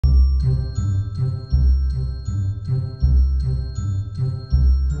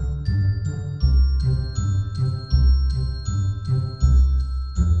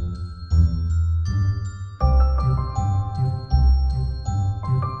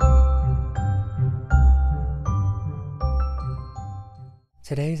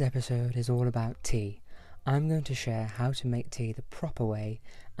Today's episode is all about tea. I'm going to share how to make tea the proper way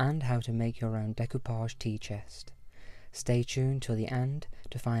and how to make your own decoupage tea chest. Stay tuned till the end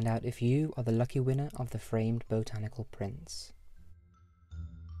to find out if you are the lucky winner of the framed botanical prints.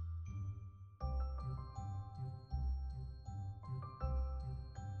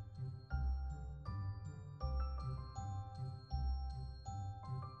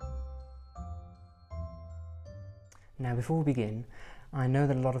 Now, before we begin, I know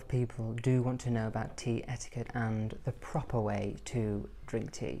that a lot of people do want to know about tea etiquette and the proper way to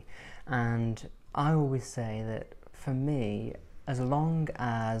drink tea. And I always say that for me, as long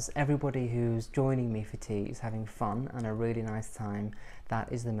as everybody who's joining me for tea is having fun and a really nice time, that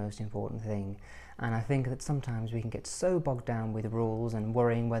is the most important thing. And I think that sometimes we can get so bogged down with rules and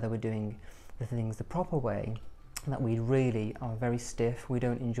worrying whether we're doing the things the proper way that we really are very stiff, we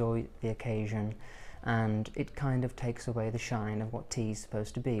don't enjoy the occasion, and it kind of takes away the shine of what tea is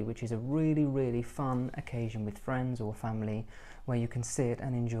supposed to be, which is a really fun occasion with friends or family where you can sit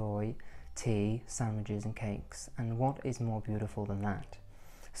and enjoy tea, sandwiches and cakes. And what is more beautiful than that?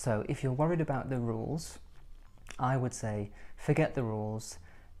 So if you're worried about the rules, I would say forget the rules.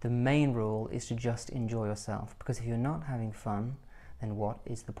 The main rule is to just enjoy yourself, because if you're not having fun, then what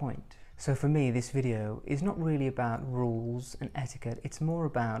is the point? So for me, this video is not really about rules and etiquette, it's more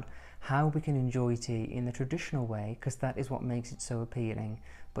about how we can enjoy tea in the traditional way, because that is what makes it so appealing,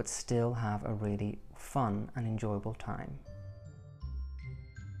 but still have a really fun and enjoyable time.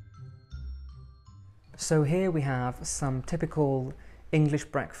 So here we have some typical English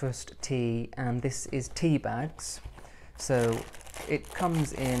breakfast tea, and this is tea bags. So it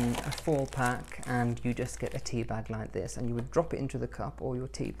comes in a 4-pack, and you just get a tea bag like this, and you would drop it into the cup or your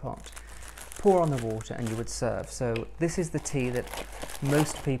teapot, pour on the water, and you would serve. So this is the tea that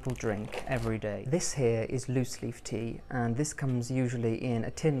most people drink every day. This here is loose leaf tea, and this comes usually in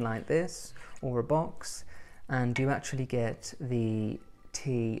a tin like this or a box, and you actually get the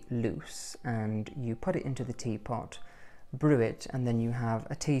tea loose and you put it into the teapot, brew it, and then you have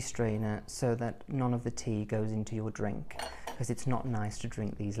a tea strainer so that none of the tea goes into your drink, because it's not nice to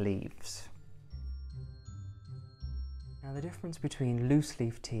drink these leaves. Now, the difference between loose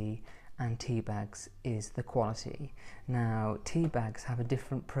leaf tea and tea bags is the quality. Now, tea bags have a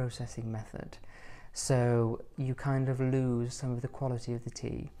different processing method, so you kind of lose some of the quality of the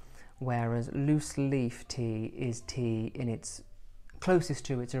tea, whereas loose leaf tea is tea in its closest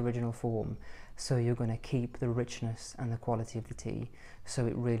to its original form, so you're going to keep the richness and the quality of the tea, so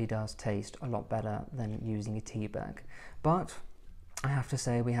it really does taste a lot better than using a tea bag. But I have to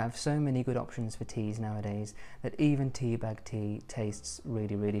say, we have so many good options for teas nowadays that even tea bag tea tastes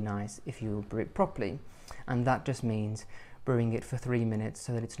really nice if you brew it properly, and that just means brewing it for 3 minutes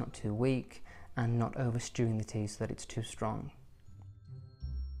so that it's not too weak and not over stewing the tea so that it's too strong.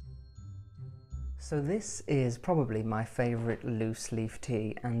 So this is probably my favourite loose leaf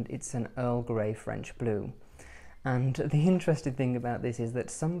tea, and it's an Earl Grey French blue. And the interesting thing about this is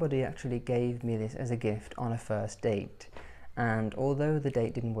that somebody actually gave me this as a gift on a first date, and although the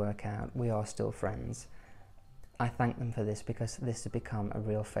date didn't work out, we are still friends. I thank them for this, because this has become a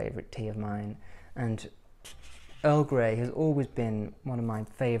real favourite tea of mine, and Earl Grey has always been one of my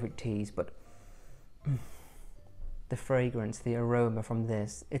favourite teas, but the fragrance, the aroma from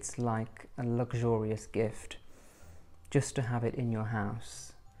this, it's like a luxurious gift just to have it in your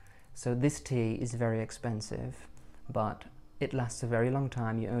house. So this tea is very expensive, but it lasts a very long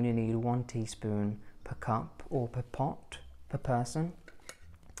time. You only need 1 teaspoon per cup or per pot per person,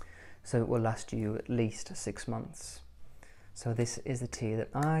 so it will last you at least 6 months. So this is the tea that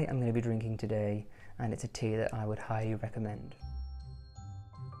I am going to be drinking today, and it's a tea that I would highly recommend.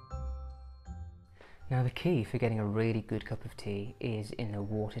 Now, the key for getting a really good cup of tea is in the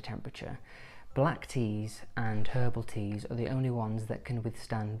water temperature. Black teas and herbal teas are the only ones that can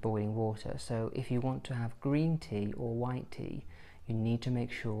withstand boiling water, so if you want to have green tea or white tea, you need to make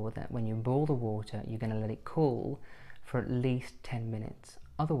sure that when you boil the water, you're going to let it cool for at least 10 minutes.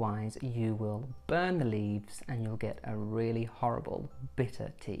 Otherwise, you will burn the leaves and you'll get a really horrible,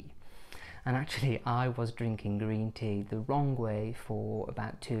 bitter tea. And actually, I was drinking green tea the wrong way for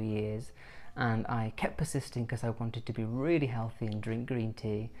about 2 years, and I kept persisting because I wanted to be really healthy and drink green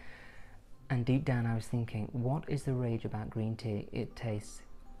tea. And deep down I was thinking, what is the rage about green tea? It tastes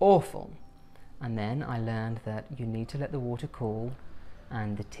awful. And then I learned that you need to let the water cool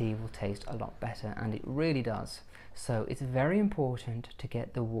and the tea will taste a lot better, and it really does. So it's very important to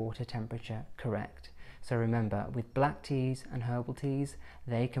get the water temperature correct. So remember, with black teas and herbal teas,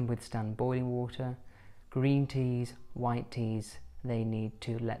 they can withstand boiling water. Green teas, white teas, they need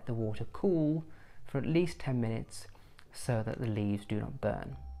to let the water cool for at least 10 minutes so that the leaves do not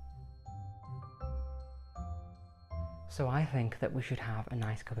burn. So I think that we should have a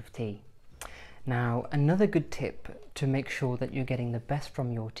nice cup of tea. Now, another good tip to make sure that you're getting the best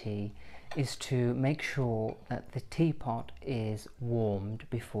from your tea is to make sure that the teapot is warmed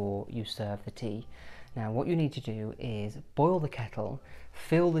before you serve the tea. Now, what you need to do is boil the kettle,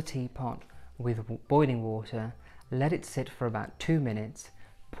 fill the teapot with boiling water, let it sit for about 2 minutes,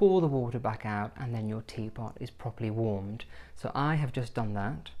 pour the water back out, and then your teapot is properly warmed. So I have just done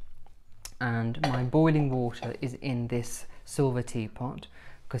that, and my boiling water is in this silver teapot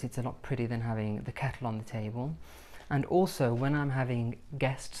because it's a lot prettier than having the kettle on the table. And also, when I'm having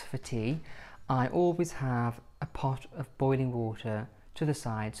guests for tea, I always have a pot of boiling water to the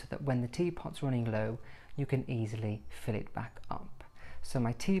side so that when the teapot's running low, you can easily fill it back up. So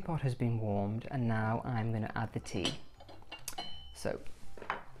my teapot has been warmed, and now I'm going to add the tea. So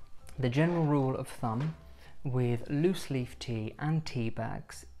the general rule of thumb with loose leaf tea and tea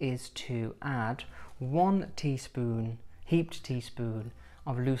bags is to add 1 teaspoon, heaped teaspoon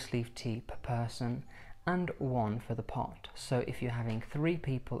of loose leaf tea per person, and 1 for the pot. So if you're having 3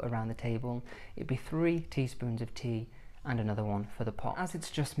 people around the table, it'd be 3 teaspoons of tea and another 1 for the pot. As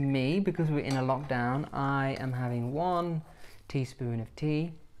it's just me, because we're in a lockdown, I am having 1 teaspoon of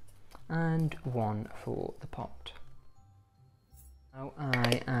tea and 1 for the pot. Now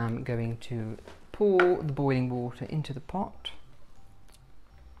I am going to pour the boiling water into the pot.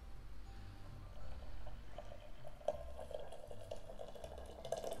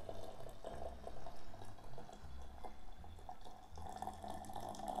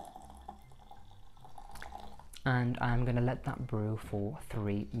 And I'm going to let that brew for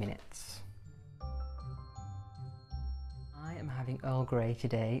 3 minutes. I am having Earl Grey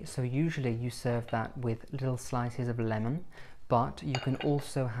today, so usually you serve that with little slices of lemon, but you can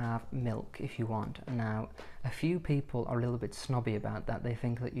also have milk if you want. Now, a few people are a little bit snobby about that. They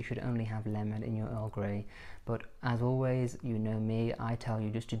think that you should only have lemon in your Earl Grey, but as always, you know me, I tell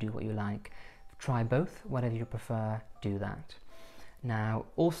you just to do what you like. Try both, whatever you prefer, do that. Now,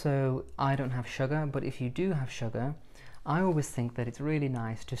 also, I don't have sugar, but if you do have sugar, I always think that it's really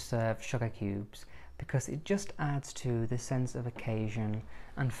nice to serve sugar cubes because it just adds to the sense of occasion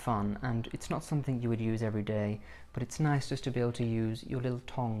and fun, and it's not something you would use every day, but it's nice just to be able to use your little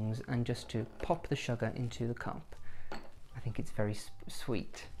tongs and just to pop the sugar into the cup. I think it's very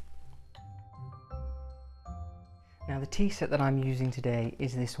sweet. Now, the tea set that I'm using today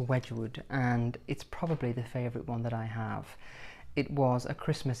is this Wedgwood, and it's probably the favourite one that I have. It was a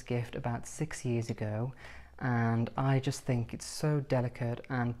Christmas gift about 6 years ago, and I just think it's so delicate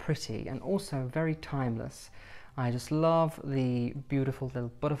and pretty and also very timeless. I just love the beautiful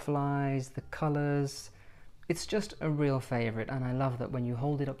little butterflies, the colours. It's just a real favourite, and I love that when you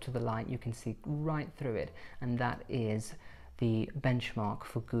hold it up to the light you can see right through it, and that is the benchmark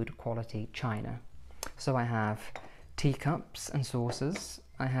for good quality china. So I have teacups and saucers,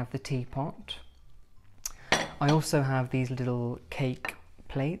 I have the teapot, I also have these little cake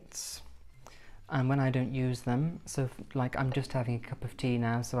plates, and when I don't use them, so like I'm just having a cup of tea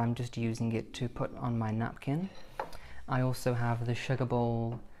now, so I'm just using it to put on my napkin. I also have the sugar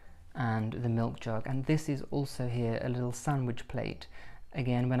bowl and the milk jug, and this is also here a little sandwich plate.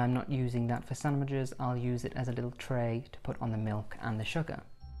 Again, when I'm not using that for sandwiches, I'll use it as a little tray to put on the milk and the sugar.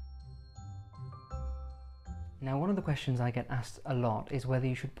 Now, one of the questions I get asked a lot is whether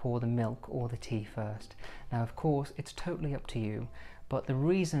you should pour the milk or the tea first. Now, of course, it's totally up to you, but the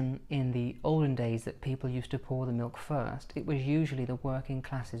reason in the olden days that people used to pour the milk first, it was usually the working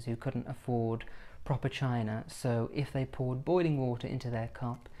classes who couldn't afford proper china, so if they poured boiling water into their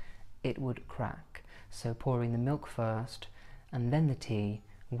cup, it would crack. So pouring the milk first and then the tea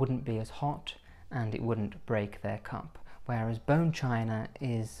wouldn't be as hot and it wouldn't break their cup. Whereas bone china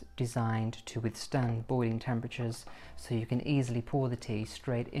is designed to withstand boiling temperatures, so you can easily pour the tea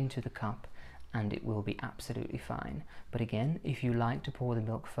straight into the cup and it will be absolutely fine. But again, if you like to pour the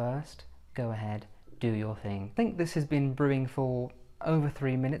milk first, go ahead, do your thing. I think this has been brewing for over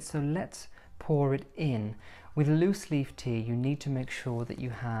 3 minutes, so let's pour it in. With loose leaf tea, you need to make sure that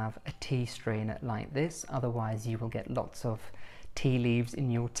you have a tea strainer like this, otherwise you will get lots of tea leaves in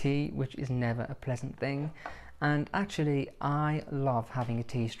your tea, which is never a pleasant thing. And actually, I love having a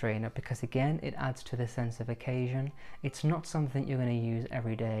tea strainer because again, it adds to the sense of occasion. It's not something you're going to use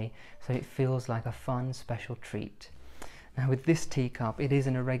every day, so it feels like a fun, special treat. Now with this teacup, it is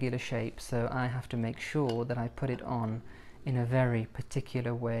in a regular shape, so I have to make sure that I put it on in a very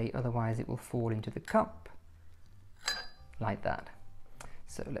particular way, otherwise it will fall into the cup, like that.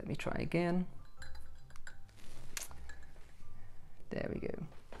 So let me try again. There we go.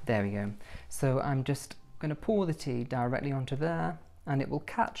 There we go. So I'm just going to pour the tea directly onto there, and it will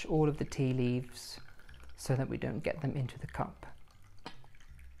catch all of the tea leaves so that we don't get them into the cup.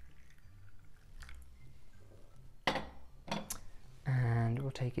 And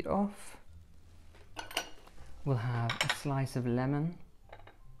we'll take it off. We'll have a slice of lemon.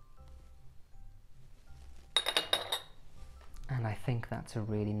 And I think that's a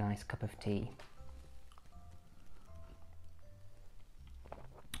really nice cup of tea.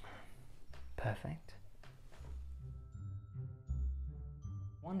 Perfect.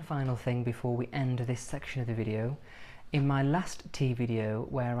 One final thing before we end this section of the video. In my last tea video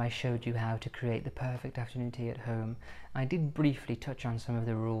where I showed you how to create the perfect afternoon tea at home, I did briefly touch on some of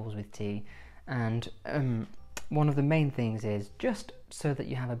the rules with tea, and one of the main things is, just so that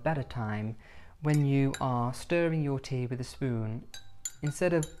you have a better time, when you are stirring your tea with a spoon,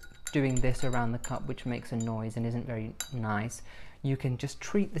 instead of doing this around the cup, which makes a noise and isn't very nice, you can just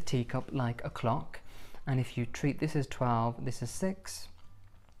treat the teacup like a clock, and if you treat this as 12, this is 6,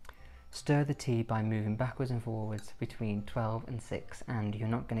 stir the tea by moving backwards and forwards between 12 and 6, and you're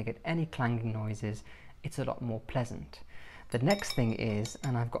not going to get any clanging noises. It's a lot more pleasant. The next thing is,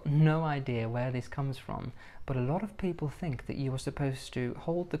 and I've got no idea where this comes from, but a lot of people think that you are supposed to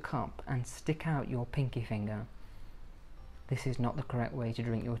hold the cup and stick out your pinky finger. This is not the correct way to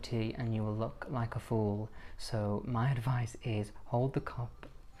drink your tea, and you will look like a fool. So my advice is, hold the cup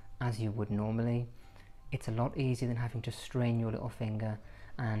as you would normally. It's a lot easier than having to strain your little finger,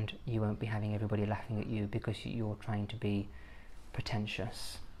 and you won't be having everybody laughing at you because you're trying to be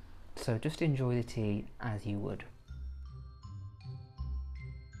pretentious. So just enjoy the tea as you would.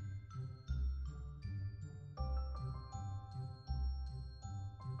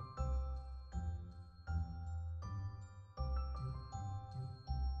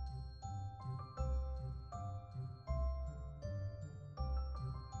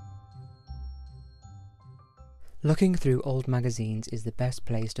 Looking through old magazines is the best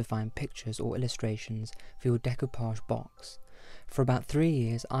place to find pictures or illustrations for your decoupage box. For about 3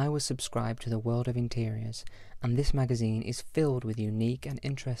 years I was subscribed to the World of Interiors, and this magazine is filled with unique and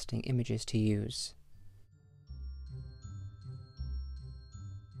interesting images to use.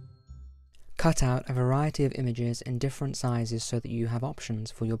 Cut out a variety of images in different sizes so that you have options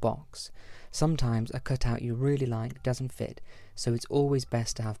for your box. Sometimes a cutout you really like doesn't fit, so it's always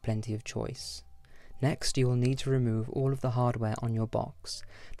best to have plenty of choice. Next, you will need to remove all of the hardware on your box,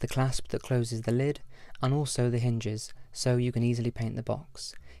 the clasp that closes the lid, and also the hinges, so you can easily paint the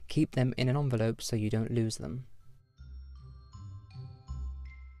box. Keep them in an envelope so you don't lose them.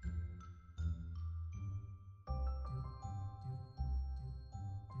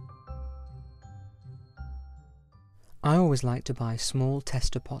 I always like to buy small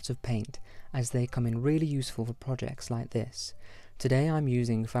tester pots of paint, as they come in really useful for projects like this. Today I'm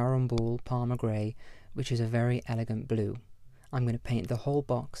using Farrow & Ball Palmer Grey, which is a very elegant blue. I'm going to paint the whole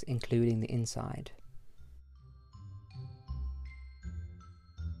box, including the inside.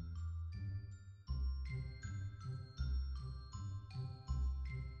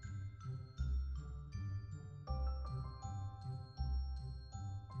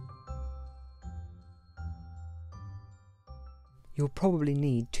 You'll probably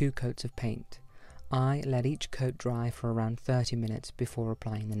need 2 coats of paint. I let each coat dry for around 30 minutes before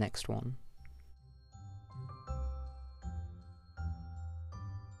applying the next one.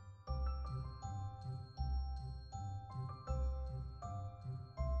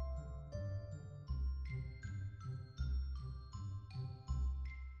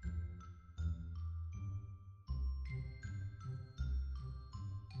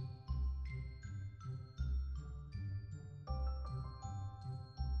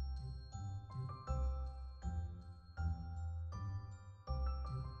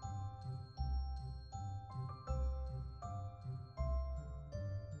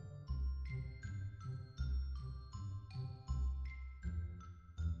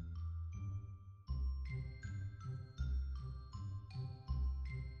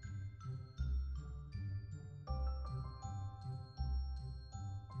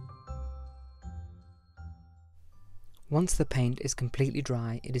 Once the paint is completely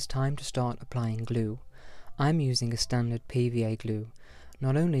dry, it is time to start applying glue. I'm using a standard PVA glue.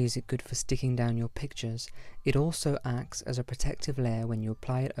 Not only is it good for sticking down your pictures, it also acts as a protective layer when you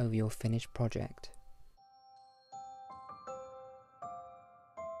apply it over your finished project.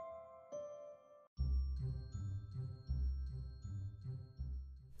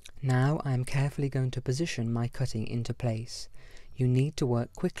 Now I am carefully going to position my cutting into place. You need to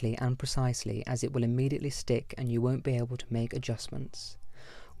work quickly and precisely, as it will immediately stick and you won't be able to make adjustments.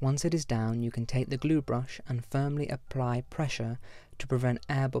 Once it is down, you can take the glue brush and firmly apply pressure to prevent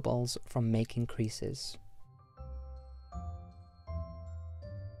air bubbles from making creases.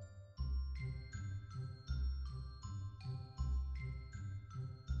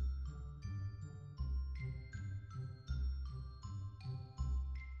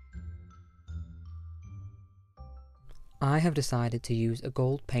 I have decided to use a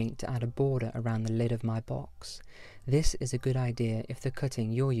gold paint to add a border around the lid of my box. This is a good idea if the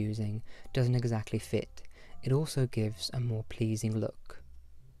cutting you're using doesn't exactly fit. It also gives a more pleasing look.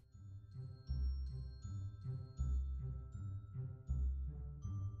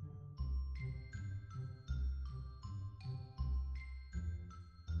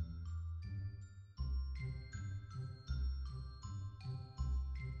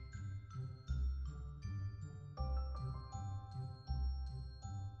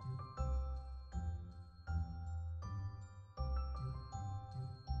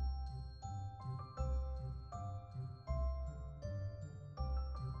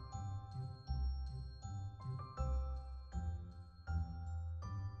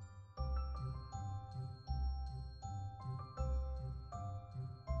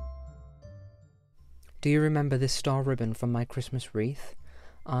 Do you remember this star ribbon from my Christmas wreath?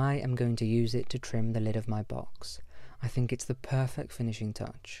 I am going to use it to trim the lid of my box. I think it's the perfect finishing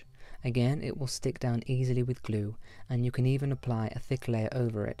touch. Again, it will stick down easily with glue, and you can even apply a thick layer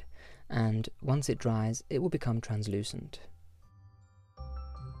over it, and once it dries, it will become translucent.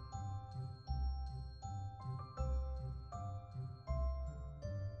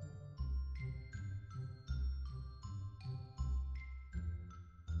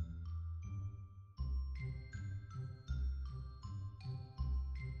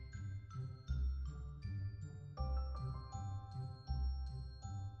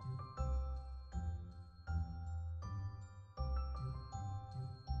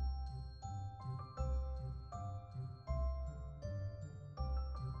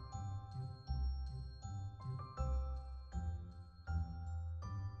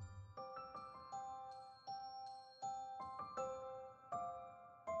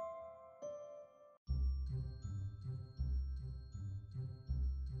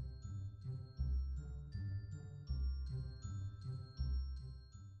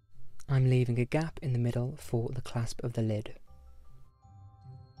 I'm leaving a gap in the middle for the clasp of the lid.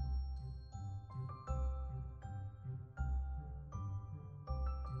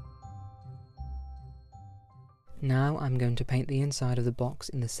 Now I'm going to paint the inside of the box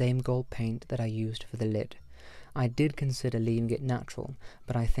in the same gold paint that I used for the lid. I did consider leaving it natural,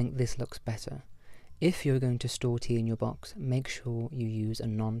 but I think this looks better. If you're going to store tea in your box, make sure you use a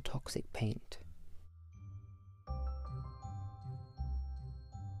non-toxic paint.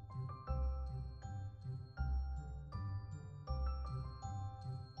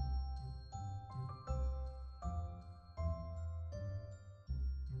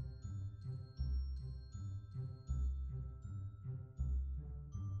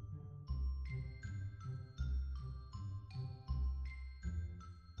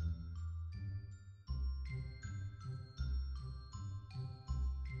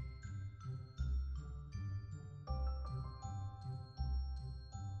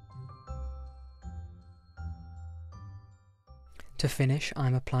 To finish,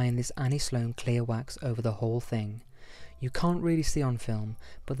 I'm applying this Annie Sloan clear wax over the whole thing. You can't really see on film,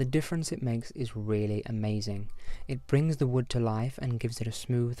 but the difference it makes is really amazing. It brings the wood to life and gives it a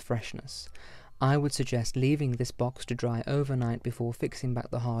smooth freshness. I would suggest leaving this box to dry overnight before fixing back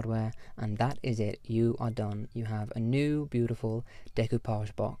the hardware, and that is it. You are done. You have a new, beautiful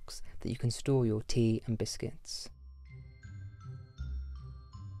decoupage box that you can store your tea and biscuits.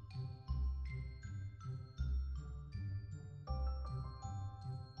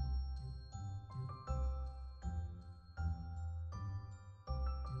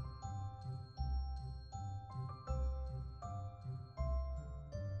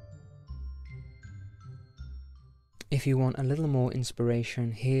 If you want a little more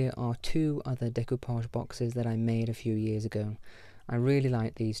inspiration, here are two other decoupage boxes that I made a few years ago. I really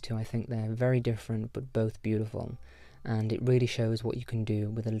like these two. I think they're very different but both beautiful, and it really shows what you can do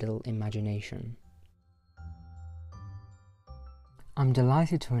with a little imagination. I'm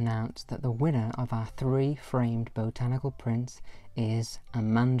delighted to announce that the winner of our 3 framed botanical prints is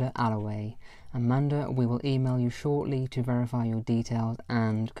Amanda Alloway. Amanda, we will email you shortly to verify your details,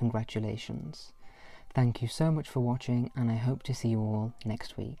 and congratulations. Thank you so much for watching, and I hope to see you all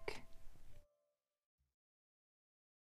next week.